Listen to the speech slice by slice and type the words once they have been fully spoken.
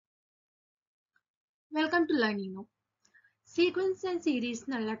Welcome to Learning Now. Sequence and series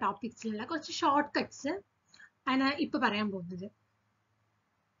എന്നുള്ള ടോപ്പിക്സിലുള്ള കുറച്ച് short cuts ആണ് ഇപ്പൊ പറയാൻ പോകുന്നത്.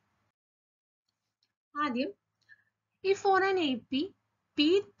 ആദ്യം, if for an AP, P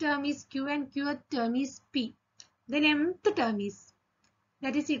term is Q and Qth term is P, then mth term is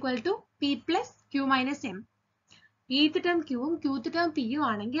that is equal to P plus Q minus M. Pth term Q ഉം Qth term P ഉം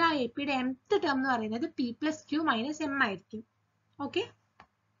ആണെങ്കിൽ ആ APയുടെ mth term എന്ന് പറയുന്നത് P plus Q minus M ആയിരിക്കും. Okay?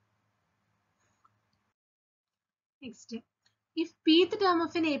 Next, if pth term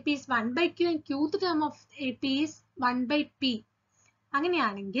of an AP is 1 by Q and qth term of AP is 1 by P,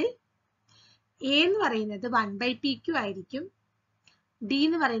 അങ്ങനെയാണെങ്കിൽ A എന്ന് പറയുന്നത് 1 by PQ ആയിരിക്കും, D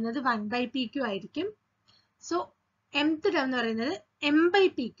എന്ന് പറയുന്നത് 1 by PQ ആയിരിക്കും. So mth term എന്ന് പറയുന്നത് M by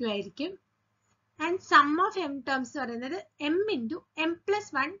PQ ആയിരിക്കും. And sum of M terms എന്ന് പറയുന്നത് M into M plus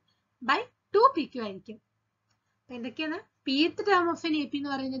 1 by 2 PQ ആയിരിക്കും. അപ്പൊ എന്തൊക്കെയാണ്? Pth term of an AP എന്ന്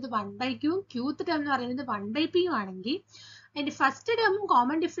പറയുന്നത് 1 by Q, qth term എന്ന് പറയുന്നത് 1 by P ആണെങ്കിൽ അതിന്റെ ഫസ്റ്റ് ടേമും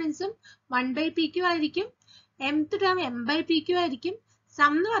കോമൺ ഡിഫറൻസും 1 by PQ ആയിരിക്കും, mth term M by PQ ആയിരിക്കും,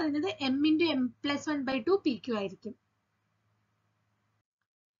 സം എന്ന് പറയുന്നത് M into M plus 1 by 2 PQ ആയിരിക്കും.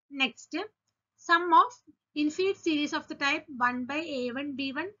 Next, sum of infinite series of the type 1 by A1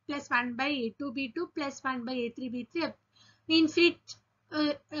 B1 plus 1 by A2 B2 plus 1 by A3 B3 infinite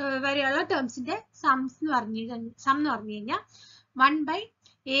വരെയുള്ള ടേംസിന്റെ സംസ് എന്ന് പറഞ്ഞു കഴിഞ്ഞാൽ 1 by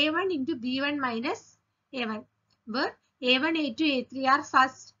A1 into B1 minus A1, where A1 A2 A3 are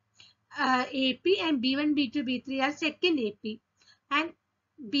first AP and B1 B2 B3 are second AP, and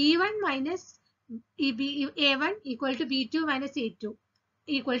B1 minus A1 equal to B2 minus A2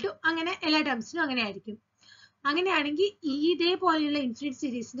 equal to അങ്ങനെ എല്ലാ ടേംസിനും അങ്ങനെ ആയിരിക്കും. അങ്ങനെയാണെങ്കിൽ ഇതേപോലെയുള്ള infinite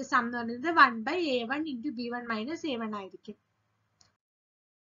സീരീസിന്റെ some എന്ന് പറയുന്നത് 1 by A1 into B1 minus A1 ആയിരിക്കും.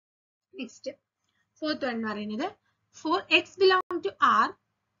 Next, fourth one എന്ന് പറയുന്നത് for x belong to R,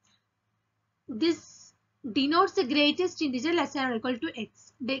 this denotes the greatest integer less than or equal to x,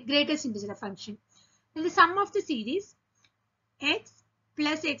 the greatest integer function. And the sum of the series x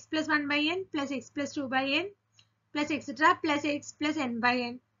plus x plus 1 by n plus x plus 2 by n plus etc plus x plus n by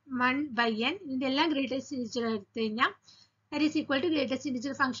n 1 by n ഇതെല്ലാം greatest integer എടുത്തു കഴിഞ്ഞാൽ that is equal to greatest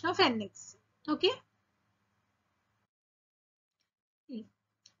integer function of nx. Okay?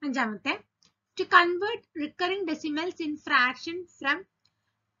 അഞ്ചാമത്തെ, to convert recurring decimals in fraction from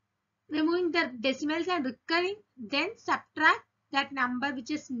removing the decimals and recurring, then subtract that number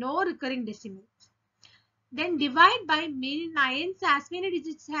which is no recurring decimals. Then divide by many nines as many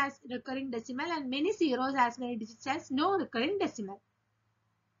digits has recurring decimal and many zeros as many digits has no recurring decimal.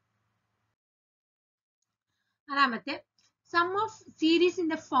 ആറാമത്തെ, sum of series in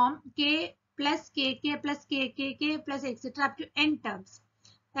the form k plus kk plus kkk plus etc up to n terms,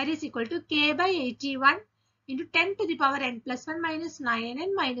 that is equal to k by 81 into 10 to the power n plus 1 minus 9n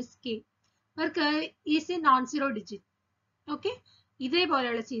minus k, where k is a non-zero digit. Okay?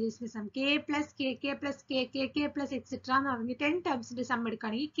 ഇതേപോലെയുള്ള സീരീസിന്റെ some k plus kk plus kkk plus etc എന്ന് പറഞ്ഞ് 10 ടേംസിന്റെ some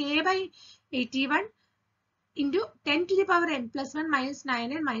എടുക്കുകയാണെങ്കിൽ k by 81 into 10 to the power n plus 1 minus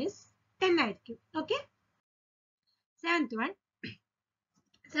 9n minus 10 ആയിരിക്കും. Okay? Seventh one,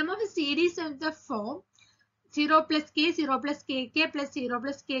 sum of a series of the form 0 plus k, 0 plus kk plus 0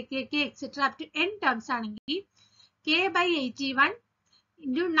 plus kkk etc up to n terms ആണെങ്കിൽ k by 81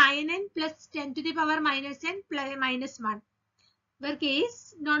 into 9n plus 10 to the power minus n plus minus 1, where k is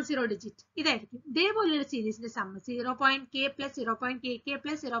non-zero digit. ഇതായിരിക്കും. ഇതേപോലെയുള്ള സീരീസിന്റെ some 0.k plus 0.kk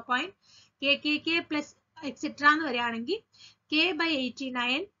plus 0.kkk plus etc എന്ന് വരികയാണെങ്കിൽ k by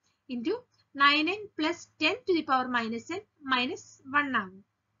 89 into 9n plus 10 to the power minus n minus 1 ആണ്.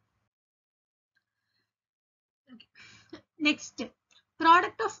 Okay. Next,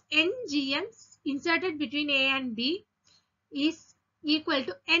 product of n GMs inserted between A and B is equal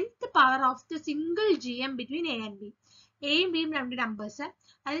to nth power of the single GM between A and B. എയും ബിയും രണ്ട് numbers,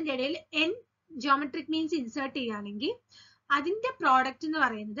 അതിൻ്റെ ഇടയിൽ n geometric means insert ചെയ്യുകയാണെങ്കിൽ അതിന്റെ product എന്ന്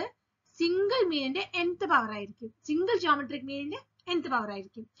പറയുന്നത് സിംഗിൾ മീനിന്റെ nth പവർ ആയിരിക്കും, സിംഗിൾ ജോമെട്രിക് മീനിന്റെ nth പവർ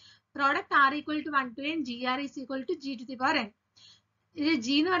ആയിരിക്കും. Product r equal to 1 to n, gr is equal to g to the power n. ഇത് g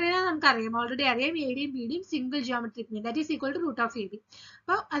എന്ന് പറയുന്നത് നമുക്കറിയാം, ഓൾറെഡി അറിയാം, എ ഡിയും ബി ഡിയും single geometric mean, that is equal to root of A B.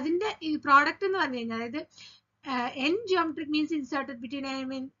 അപ്പോൾ അതിന്റെ ഈ പ്രോഡക്റ്റ് എന്ന് പറഞ്ഞു കഴിഞ്ഞാൽ അതായത് n geometric means inserted between A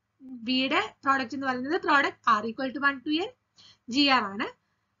മീൻ ബിയുടെ പ്രോഡക്റ്റ് എന്ന് പറയുന്നത് product r equal to 1 to n gr ആണ്,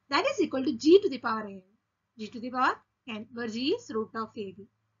 that is equal to g to the power n, g to the power n, where g is root of ab.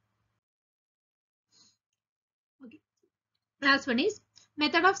 Okay. Last one is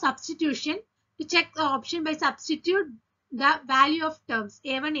method of substitution to check the option by substitute the value of terms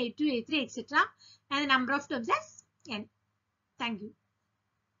A1, A2, A3 etc and the number of terms as n. Thank you.